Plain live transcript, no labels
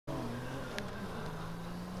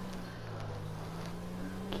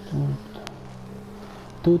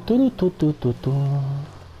Toot, toot, toot, toot, toot, toot.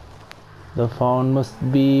 The phone must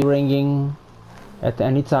be ringing at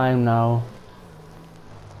any time now.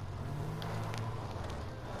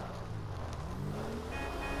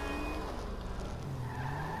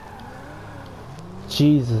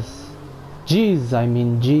 Jesus. Jeez, I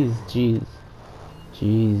mean jeez, jeez.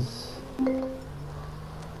 Jeez.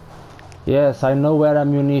 Yes, I know where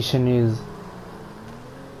ammunition is.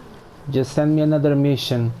 Just send me another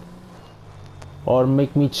mission. Or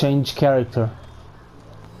make me change character.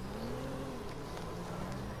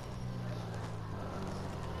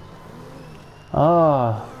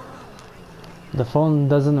 Ah, the phone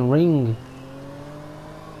doesn't ring.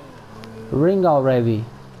 Ring already.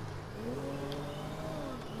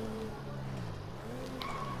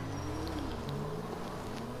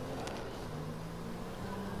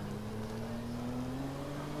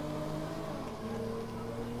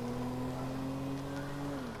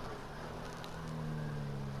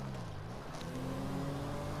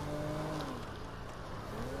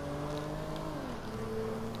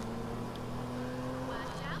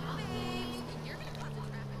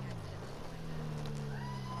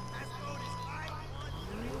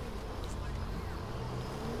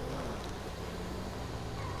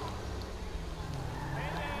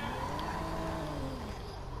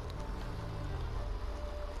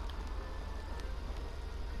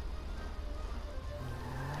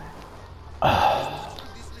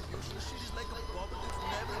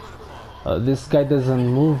 This guy doesn't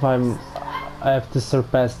move. I have to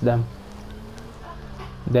surpass them.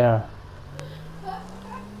 There.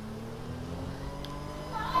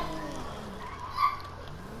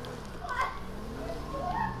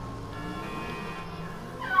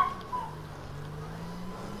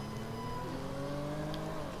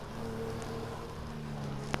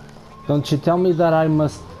 Don't you tell me that I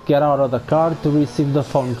must get out of the car to receive the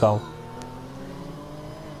phone call.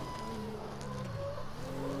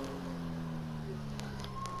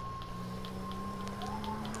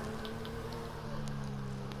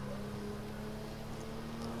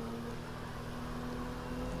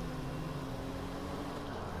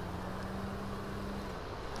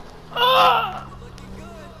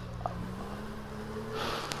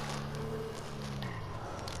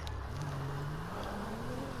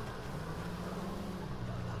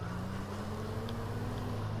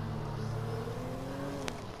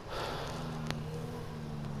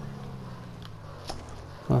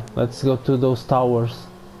 Let's go to those towers.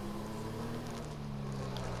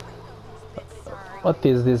 What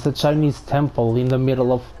is this? A Chinese temple in the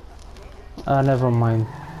middle of... never mind.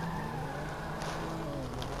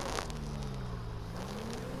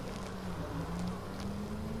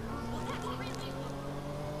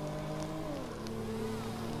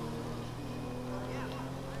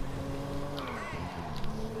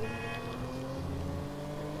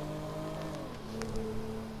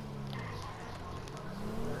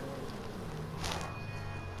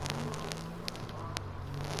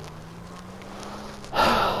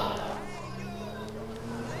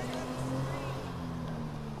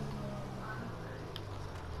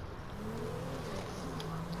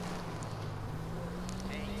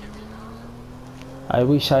 I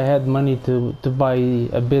wish I had money to buy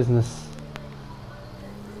a business,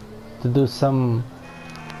 to do some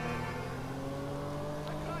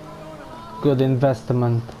good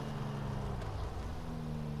investment.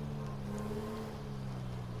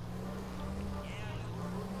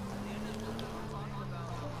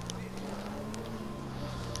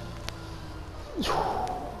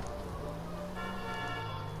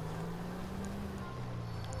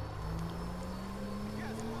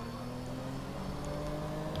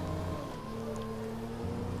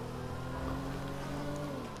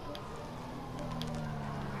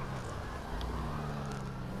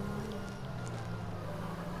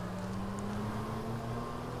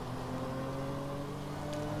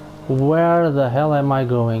 Where the hell am I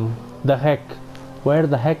going? The heck? Where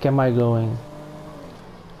the heck am I going?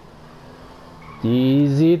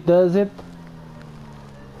 Easy does it?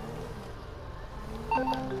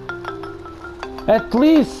 At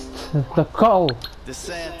least the call.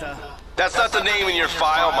 DeSanta. That's not the name in your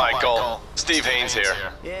file, Michael. Steve Haynes here.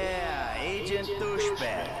 Yeah, Agent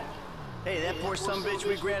Douchebag. Hey, that poor sumbitch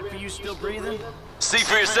we grabbed for you still breathing? See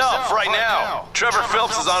for yourself right now. Trevor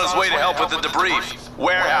Phelps is on his way to help with the debris.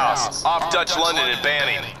 Warehouse, off Dutch London and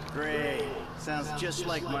Banning. Great. Sounds just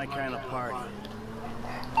like my kind of party.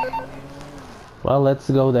 Well, let's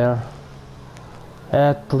go there.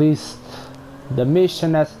 At least the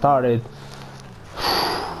mission has started.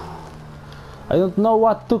 I don't know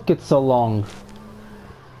what took it so long.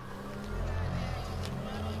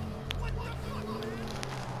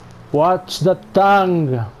 Watch the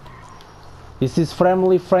tongue. This is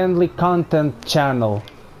family-friendly content channel.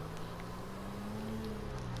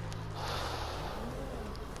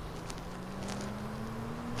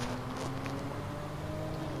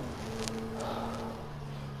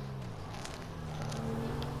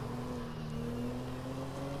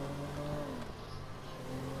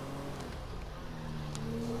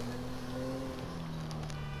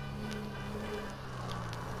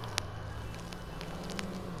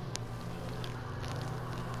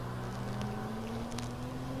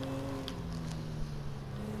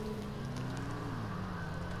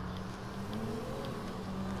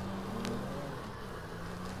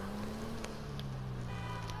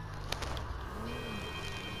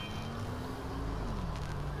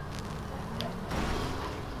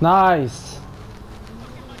 Nice.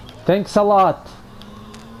 Thanks a lot.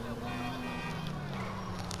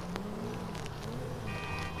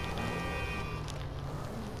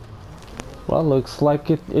 Well, looks like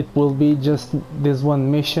it will be just this one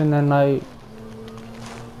mission, and I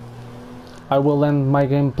will end my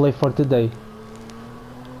gameplay for today.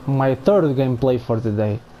 My third gameplay for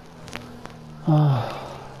today.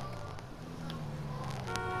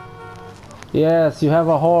 Yes, you have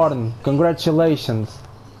a horn. Congratulations.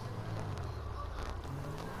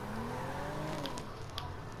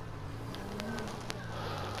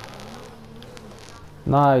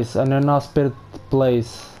 Nice, an inhospitable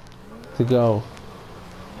place to go.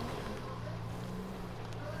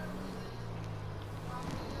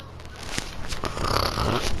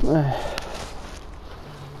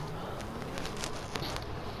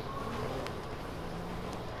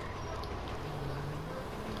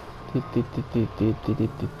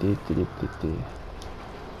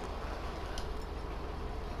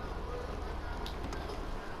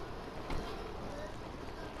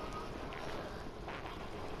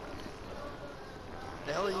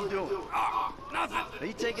 The hell are you doing? Oh, nothing. Are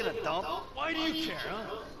you taking a dump? Why do you care,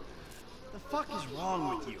 huh? The fuck is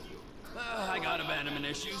wrong with you? I got abandonment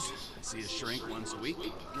issues. I see a shrink once a week.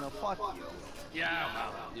 You know, fuck you. Yeah,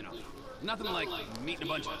 well, you know, nothing like meeting a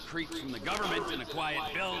bunch of creeps from the government in a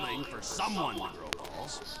quiet building for someone to throw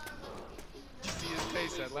balls. Did you see his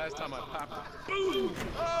face that last time I popped it? Boom!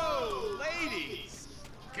 Oh, ladies!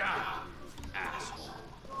 God, asshole.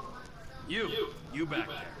 You back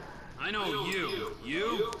there. I know you.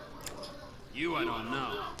 You I don't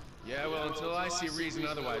know. Yeah, well, until I see reason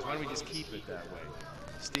otherwise, why don't we just keep it that way?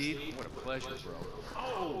 Steve, what a pleasure, bro.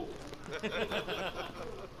 Oh!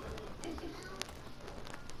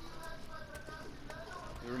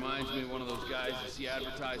 It reminds me of one of those guys you see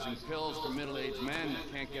advertising pills for middle-aged men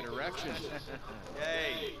that can't get erections.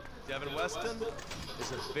 Hey, Devin Weston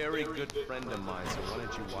is a very good friend of mine, so why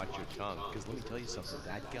don't you watch your tongue? Because let me tell you something,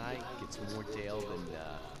 that guy gets more tail than,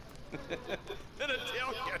 than a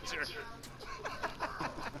tail catcher.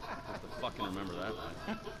 Have to fucking remember that,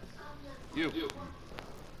 man. You.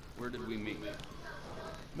 Where did we meet?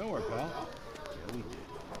 Nowhere, pal. Yeah, we did.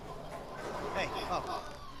 Hey, oh,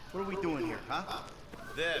 what are we doing here, huh?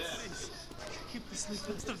 This. Keep this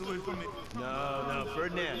bastard away from me. No,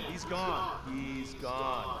 Ferdinand, he's gone. He's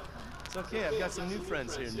gone. It's okay, I've got some new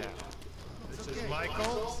friends here now. This is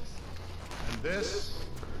Michael, and this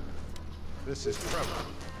is Trevor.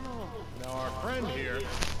 Now our friend here,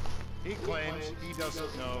 he claims he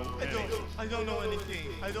doesn't know anything. I don't know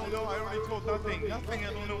anything. I don't know. I already told nothing. Nothing.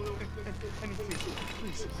 I don't know anything.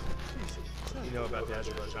 Please. You know about the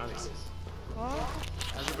Azerbaijanis. Huh?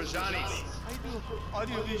 Azerbaijanis. I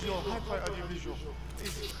do audiovisual, hi-fi audiovisual.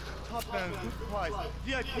 It's top band, good price,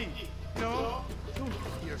 VIP. No?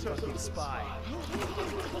 You're a fucking spy.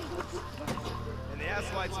 And the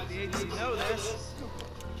asswipes of the agency know this.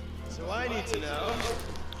 So I need to know.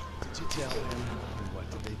 Did you tell them? And what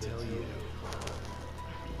did they tell you?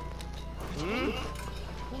 I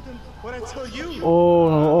told them what I tell you.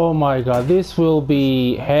 Oh my god, this will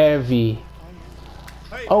be heavy.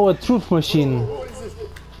 Oh, a truth machine. What is this?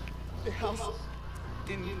 The house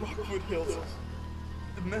in Rockwood Hills.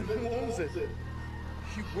 The man who owns it.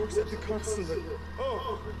 He works at the consulate.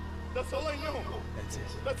 Oh, that's all I know.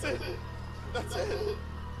 That's it.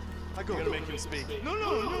 I go. You're gonna make him speak. No.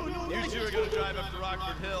 You two are gonna drive up to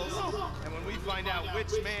Rockford Hills, and when we find out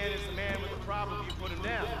which man is the man with the problem, you put him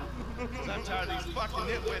down. Because I'm tired of these fucking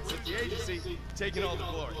nitwits at the agency taking all the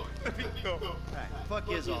glory. No. Hey, fuck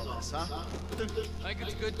is all this, huh? I think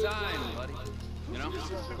it's a good time, buddy. You know?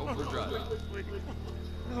 Go for a drive.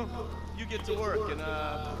 You get to work, and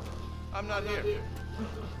I'm not here.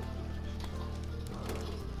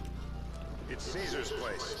 It's Caesar's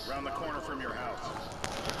place, around the corner from your house.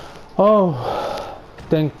 Oh,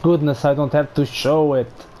 thank goodness I don't have to show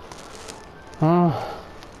it.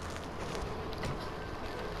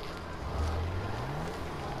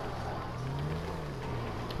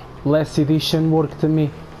 less edition work to me.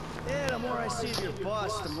 Yeah, the more I see of your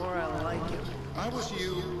boss, the more I like him. If I was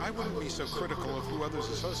you, I wouldn't be so critical of who others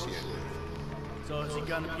associate with. So is he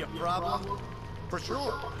gonna be a problem? For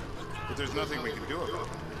sure. But there's nothing we can do about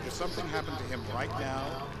it. If something happened to him right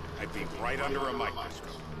now, I'd be right under a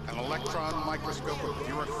microscope. An electron microscope of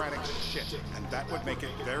bureaucratic shit. And that would make it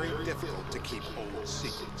very difficult to keep old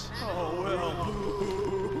secrets. Oh, well,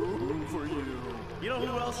 boo for you. You know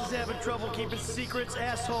who else is having trouble keeping secrets,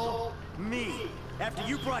 asshole? Me. After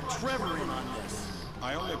you brought Trevor in on this.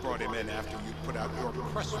 I only brought him in after you put out your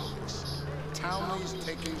press release. Townley's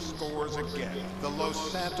taking scores again. The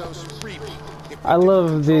Los Santos freebie. I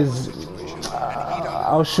love this,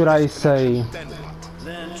 how should I say,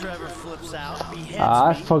 Then Trevor flips out, beheads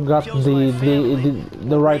I me, forgot kills my family,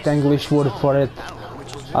 the right English word for it. I don't know which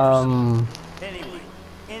is worse. Anyway,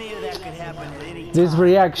 any of that could happen at any time. This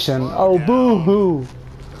reaction, oh boo-hoo,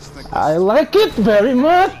 I like it very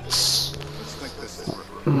much. Let's think this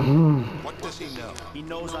through. What does he know? He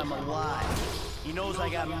knows I'm alive. He knows I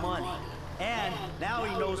got money. And now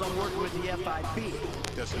he knows I'm working with the FIB.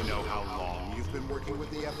 Does he know how long you've been working with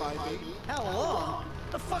the FIB? How long?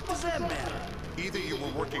 The fuck does that matter? Either you were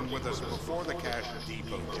working with us before the Cash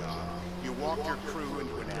Depot job, you walked your crew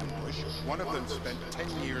into an ambush, one of them spent 10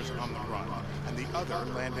 years on the run, and the other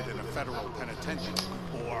landed in a federal penitentiary.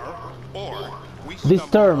 Or we This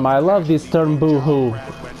term, I love this term boo-hoo.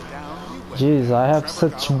 Jeez, I have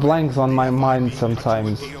such blanks on my mind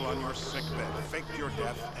sometimes.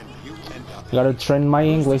 Gotta train my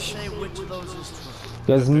English. Say which of those is true.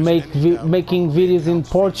 Because making videos in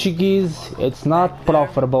Portuguese, it's not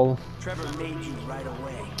profitable. Trevor made you right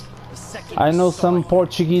away. The second I you know saw some it,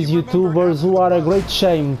 Portuguese YouTubers who are a great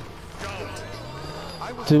shame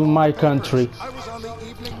to my country. I was on the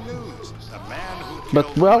evening news. The man who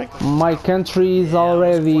But well, my country is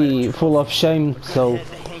already full of shame, so had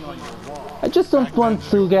to hang on your wall. I just don't want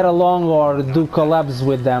to get along or do collabs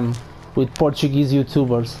with them, with Portuguese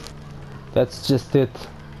YouTubers. That's just it.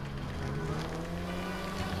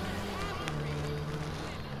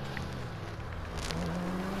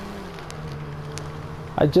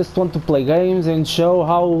 I just want to play games and show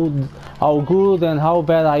how good and how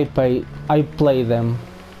bad I play them.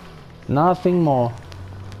 Nothing more.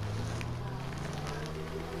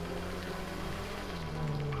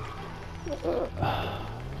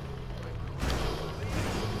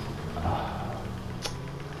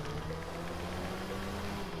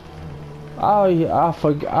 Oh yeah, I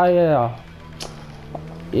forgot.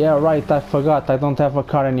 Yeah, right. I forgot. I don't have a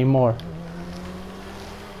car anymore.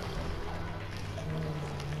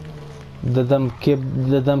 The dumb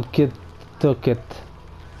kid took it.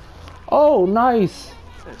 Oh, nice.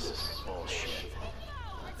 This is bullshit.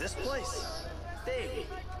 This place? They've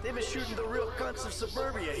been shooting the real cunts of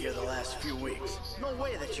suburbia here the last few weeks. No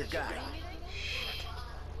way that's your guy.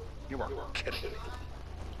 You are kidding me.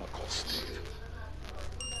 I'll call Steve.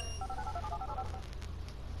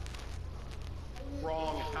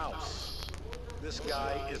 Wrong house. This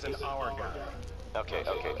guy isn't our guy. Okay.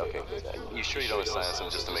 You sure you don't silence him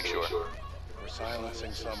just to make sure? If we're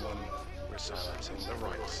silencing someone, we're silencing the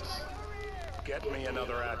right someone. Get me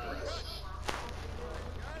another address.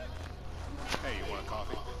 Hey, you want a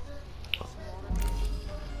coffee?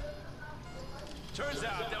 Turns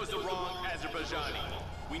out that was the wrong Azerbaijani.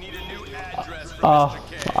 We need a new address for Mr.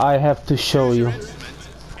 K. I have to show you.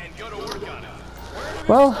 And go to work on it.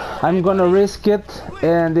 Well, I'm gonna risk it,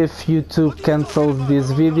 and if YouTube cancels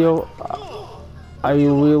this video, I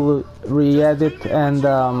will re-edit and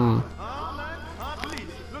Please,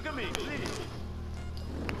 look at me, please.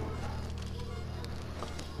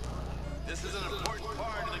 This is an important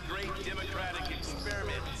part of the great democratic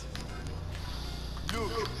experiment.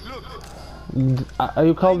 Look.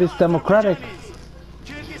 you call this democratic?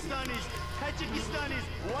 Kyrgyzstanis, Tajikistanis,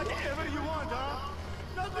 whatever you want, huh?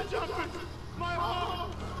 Not the jumpers, my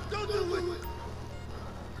home. Don't do it.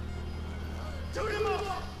 Shoot him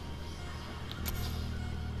up.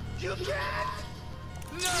 You can't.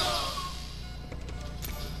 No.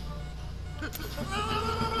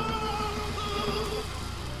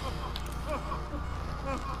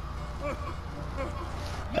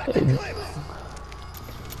 Not the clips.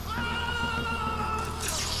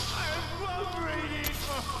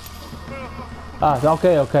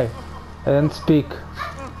 Okay. I didn't speak.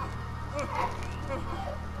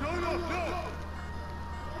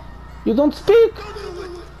 You don't speak?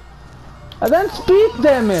 I didn't speak,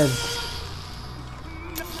 damn it! He's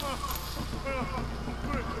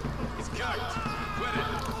cocked. Quit it.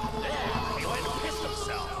 He went and pissed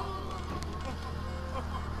himself.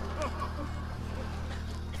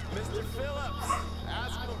 Mr. Phillips,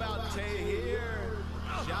 ask him about Tahir.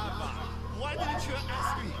 Shop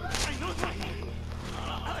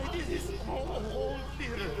whole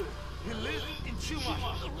theater. He lives in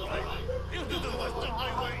Schumacher, right? Into the Western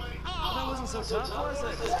Highway. That wasn't so tough, was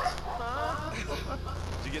it? Huh?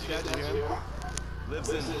 Did you get that, Jim? Lives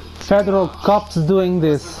in Federal cops doing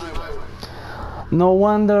this. No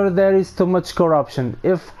wonder there is too much corruption.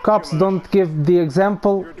 If cops don't give the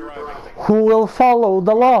example, who will follow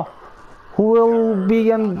the law? Who will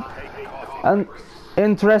be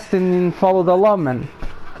interested in follow the law, man?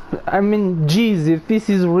 I mean, jeez, if this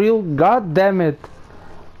is real, god damn it.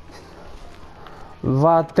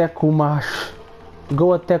 Vá até Kumash.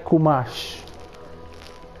 Go até Kumash.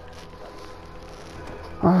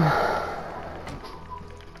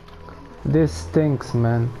 This stinks,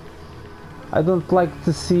 man. I don't like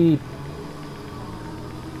to see.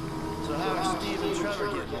 So how are Steve and Trevor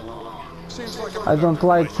getting along? I don't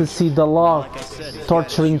like to see the law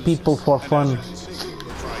torturing people for fun.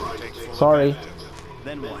 Sorry.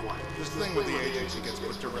 Then what? This thing with the agency gets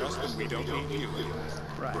put to rest and we don't need you anymore.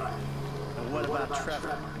 Right. And what about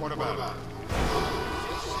Trevor? What about it?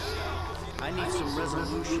 I need some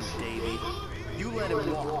resolution, Davey. You let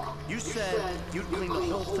him walk. You said you'd clean the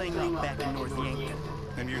whole thing up back in North Yankton.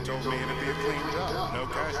 And you told me it'd be a clean job, no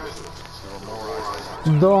casualties. There were more eyes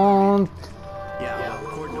on Don't. Yeah, well,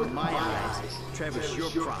 according to my eyes, Trevor's your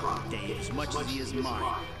problem, Dave, as much as he is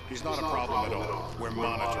mine. He's not a problem at all. We're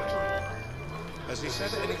monitoring him. Has he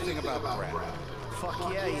said anything about Brad?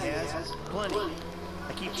 Fuck yeah, he has. Plenty.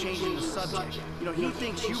 I keep changing the subject. You know, he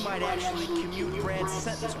thinks you might actually commute Brad's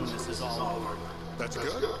sentence when this is all over. That's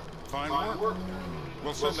good. Fine work.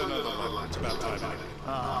 We'll send another letter. It's about time anyway.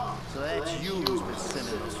 So that's you who's been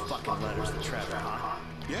sending those fucking letters to Trevor, huh?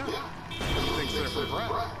 Yeah. He thinks they're for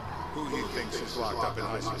Brad, who he thinks is locked up in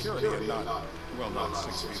high security and not, well, not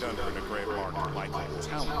 6 feet under in a grave marked likely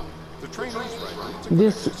town. The trainee's right. It's a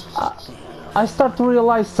This. I start to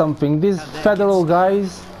realize something. These federal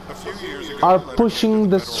guys few years ago, are pushing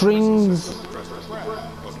the strings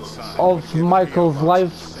of Michael's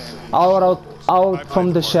life out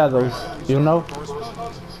from the shadows, you know?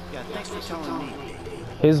 Yeah, thanks for telling me,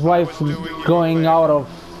 Davey. His wife going out of,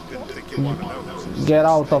 get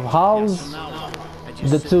out of house.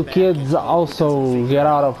 The two kids also get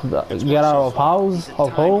out of house,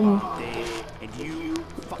 of home.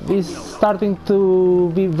 This is starting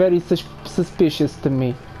to be very suspicious to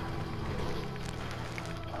me.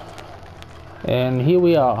 And here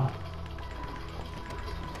we are.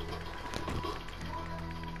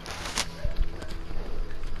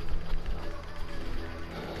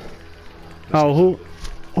 Now,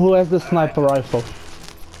 who has the sniper rifle?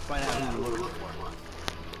 Find out who you're looking for.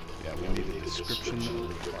 Yeah, we need a description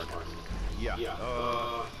of the target. Yeah,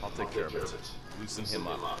 I'll take care of it. Loosen him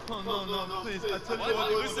up. Oh, no, please. I tell you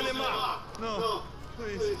what. Loosen him up! No,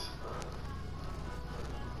 please.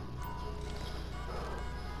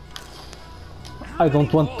 I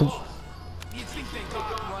don't want to. You think they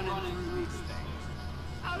got running through these things?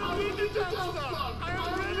 I don't need to talk stuff. I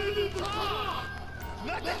am ready to talk.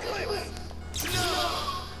 Not the clips. No.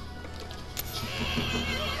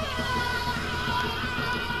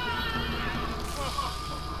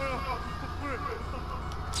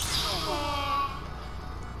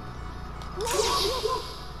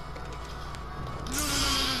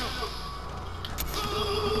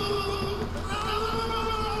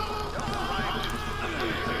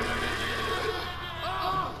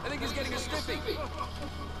 I think he's getting a stiffy.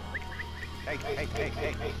 Hey.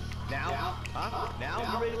 Now? Huh? Now?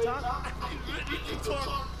 You ready to talk? I'm ready to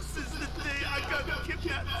talk since the day I got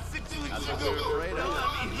kidnapped 6 weeks That's ago. what we're afraid of.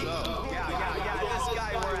 So, yeah, this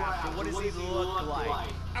guy we're after, what does he look like?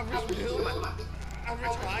 Average build,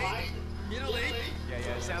 average height, middle age.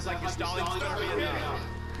 Yeah, it sounds like your Stalin's gonna be enough.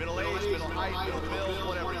 Middle age, middle height, middle build,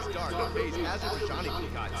 whatever, it's dark. Hey, he's Azerbaijani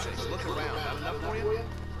for God's sakes. Look around, that enough for you?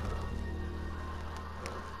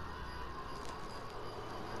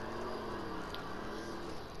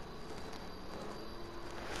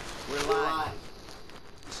 We're live.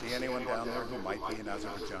 See anyone down there who might be an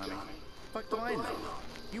Azerbaijani? Fuck do I know?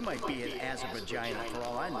 You might be an Azerbaijan for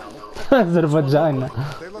all I know. Azerbaijan.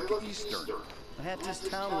 They look Eastern. Half this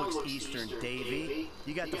town looks Eastern, Davey.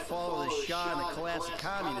 You got the fall of the Shah and the collapse of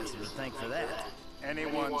communism to thank for that.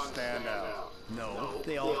 Anyone stand out? No,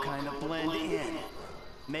 they all kind of blend in.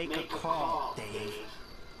 Make a call, Dave.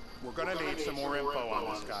 We're gonna need some more info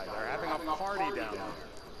on this guy. They're having a party down there.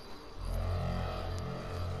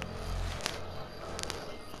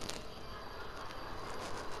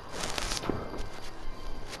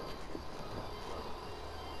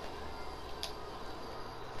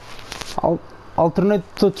 Alternate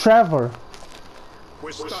to Trevor.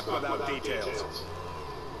 We're stuck without details.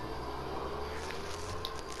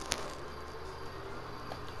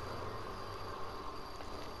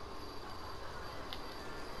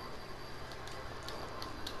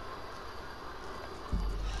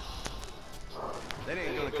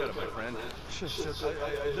 Shit.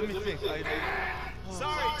 Let me think.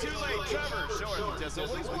 Sorry, too late, Trevor. Show him just what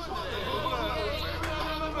he's wanted.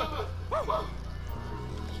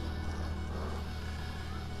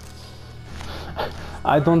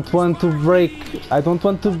 I don't want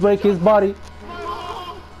to break his body.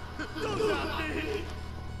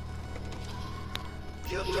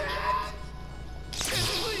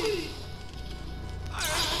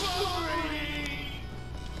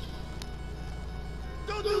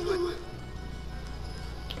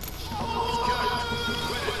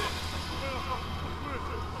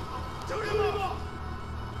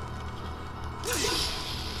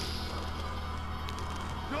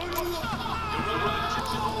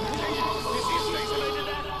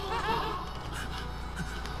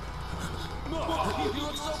 You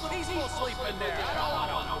look so peaceful sleeping there. I don't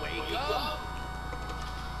want to wake up.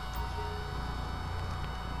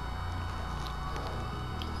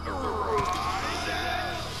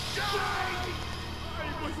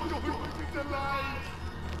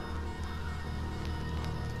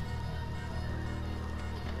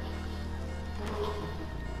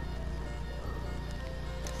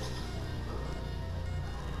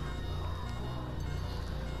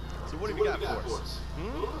 So what have you got for us?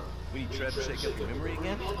 We need Trev to shake up your memory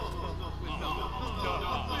again? He's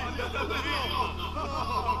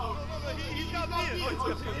got beer.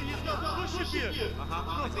 He's got bullshit beer.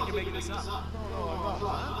 I think you're making this up.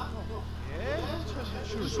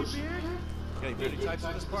 Yeah? Bushy beard? Got any beauty types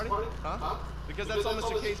for this party? Huh? Because that's all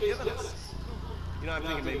Mr. K's given us. You know, I'm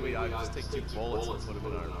thinking maybe we ought to just take 2 bullets and put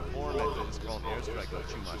them in our format and just call an airstrike on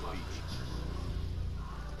Tought Beach.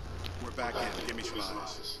 We're back in. Give me some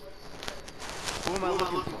eyes. Who am I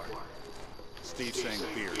looking for? Steve's saying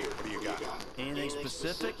beard. What do you got? Anything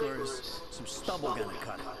specific, or is some stubble gonna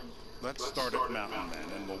cut it? Let's start at Mountain Man,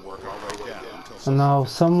 and we'll work our way down until So now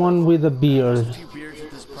someone with a beard. A few beards at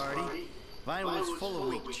this party. Vinewood's full of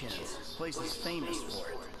weak chins. This place is famous for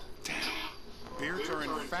it. Damn. Beards are in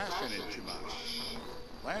fashion in Tought.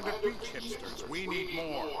 Land of beach hipsters. We need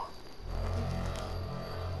more.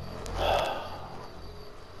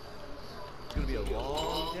 It's gonna be a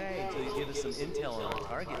long day until you give us some intel on our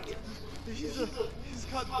target. He's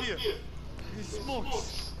got beer. He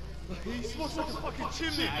smokes. He smokes like a fucking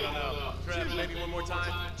chimney. I don't know. Trev, maybe one more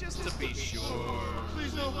time, just to be sure.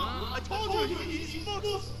 Please no. I told you he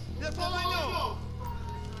smokes. That's all I know.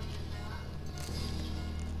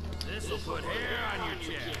 This'll put hair on your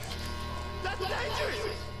chest. That's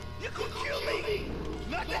dangerous. You could kill me.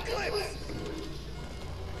 Not the clips.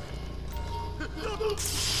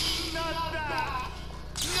 Not that.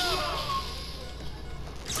 No.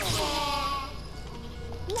 Come on.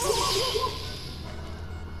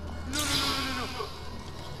 No.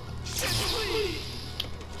 Shit, please.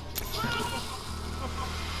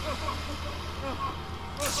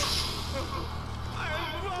 I'm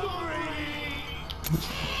hungry.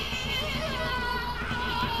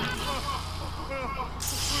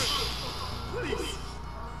 Please.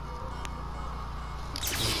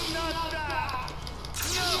 Not that.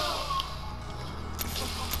 No.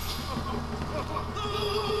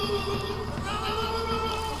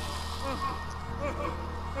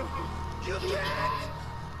 You can't.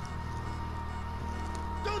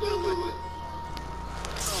 Don't do it.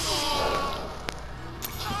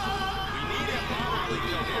 We need him properly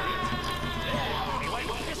coherent. He might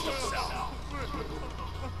piss himself.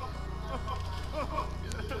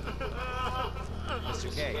 Mr.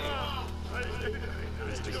 K.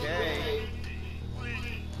 Mr. K.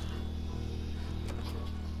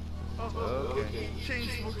 Okay. Chain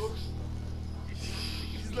smokes.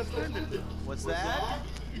 He's left-handed. What's that?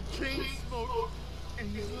 He chain smokes, and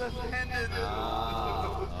he's left-handed.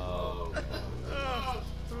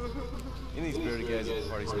 Any of these bearded guys at the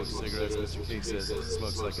party smoke cigarettes. Mr. K says he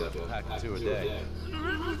smokes like a pack of 2 a day.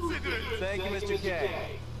 Thank you, Mr.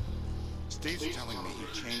 K. Steve's telling me he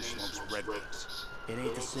chain smokes redwoods. It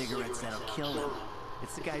ain't the cigarettes that'll kill him.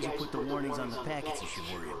 It's the guys who put the warnings on the packets you should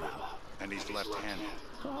worry about. And he's left-handed.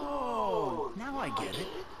 Oh, now I get it.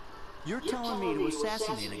 You're telling me to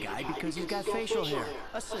assassinate a guy because he's got facial hair,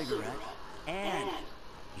 a cigarette, and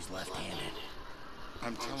he's left-handed.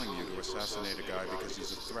 I'm telling you to assassinate a guy because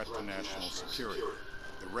he's a threat to national security.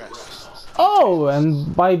 The rest. Oh,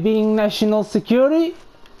 and by being national security?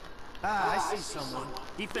 Ah, I see someone.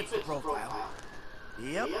 He fits the profile.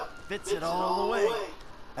 Yep, fits it all the way.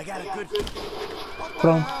 I got a good...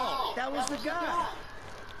 From That was the guy.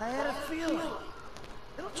 I had a feeling.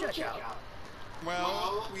 It'll check out.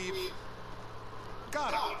 Well, we've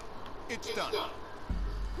got him. It's done.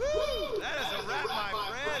 Woo! That is a wrap, my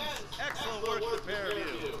friends. Excellent work, the pair of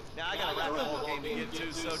you. Now I got a wrap the whole game to get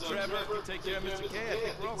to, so Trevor, if you take care of Mr. K, I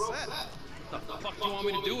think we're all set. What the fuck do you want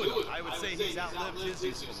me to do with him? I would say he's outlived his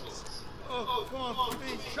usefulness. Oh, come on,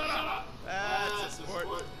 please. Shut up! That's a sport.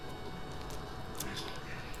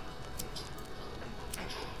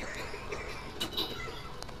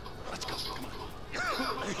 Let's go, come on.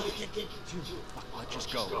 Let's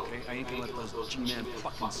just go, okay? I ain't gonna let those G-Man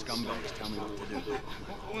fucking scumbags tell me what to do.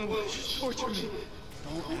 Just torture me.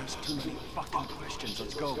 Don't ask too many fucking questions.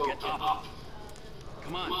 Let's go, get up.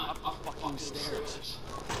 Come on, up the fucking stairs.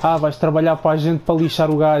 Ah, vais trabalhar para a gente para lixar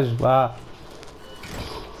o gajo. Ah.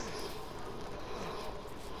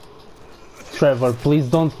 Trevor, please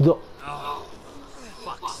don't do... Oh,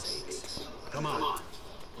 fuck's sakes. Come on,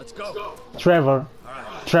 let's go. Trevor.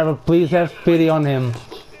 Trevor, please have pity on him.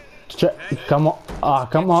 Come on. Ah,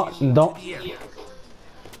 come on. Don't...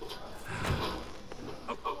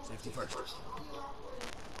 Safety first.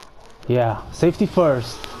 Yeah, safety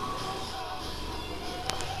first.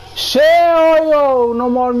 Sheo! No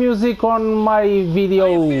more music on my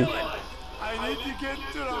video. I need to get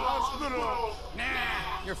to the hospital.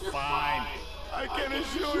 Nah, you're fine. I can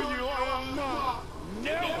assure you I am not.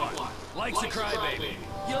 No one likes a crybaby.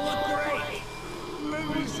 You look great. Let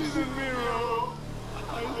me see the mirror.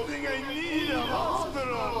 I think I need a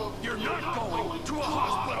hospital. You're not going to a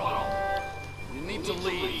hospital. You need to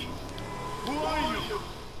leave. Who are you?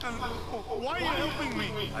 And why are you helping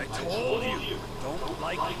me? I told you, don't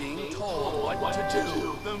like being told what to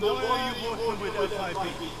do. Then why are you working with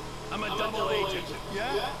FIB? I'm a double agent.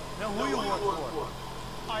 Yeah? Now who you work for?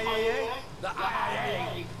 IAA? The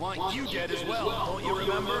IAA want you dead as well, don't you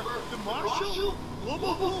remember? The Marshal?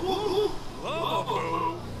 Lobo Boo? Globo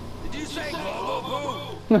Boo? Did you say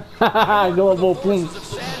Globo Boo? Global The please. forces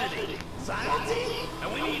of sanity. Sanity? And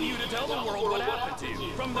we need you to tell the world what happened to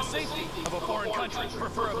you. From the safety of a foreign country,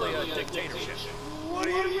 preferably a dictatorship. What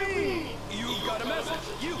do you mean? You've got a message.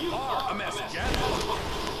 You are a message, yeah?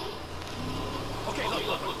 Okay,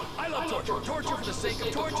 look. I love torture. Torture for the sake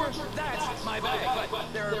of torture, that's my bag.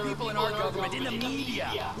 But there are people in our government, in the media,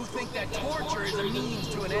 who think that torture is a means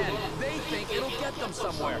to an end. They think it'll get them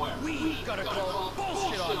somewhere. We gotta call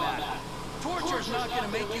bullshit on that. Torture's not gonna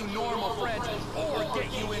make you normal friends or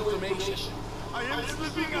get you information. I am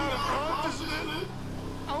slipping out of consciousness.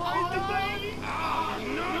 Am I dying?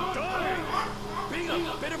 I'm not dying. Being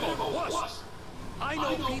a bit of a wuss. I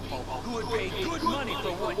know people who would pay good money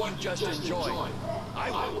for what you just enjoyed.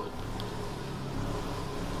 I would.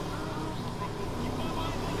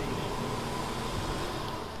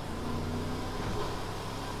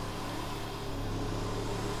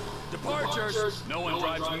 Departures. No one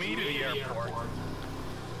drives me to the airport.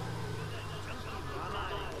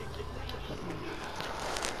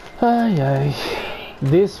 Ay.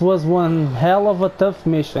 This was one hell of a tough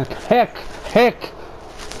mission. Heck.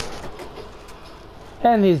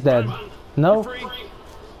 And he's dead. No? But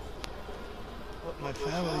My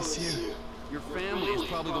family's here. your family is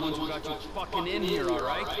probably the ones who got you fucking in here, all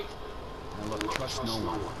right? Now look, trust no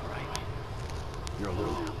one, all right? You're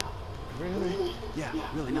alone. Really? Yeah,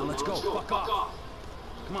 really. Now let's go. Fuck off.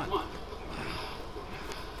 Come on.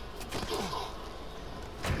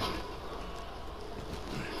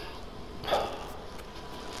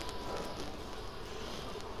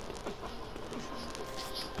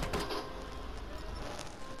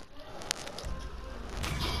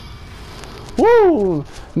 Woo!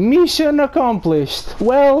 Mission accomplished.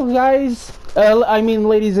 Well, guys,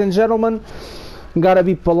 ladies and gentlemen, gotta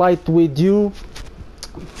be polite with you.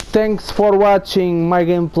 Thanks for watching my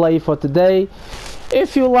gameplay for today.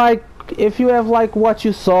 If you have liked what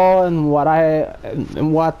you saw and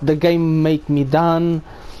what the game make me done,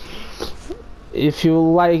 if you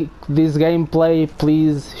like this gameplay,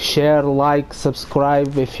 please share, like,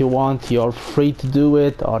 subscribe if you want. You're free to do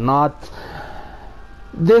it or not.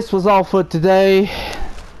 This was all for today.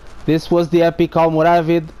 This was the epic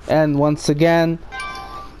Almoravid, and once again,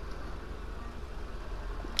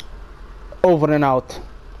 over and out.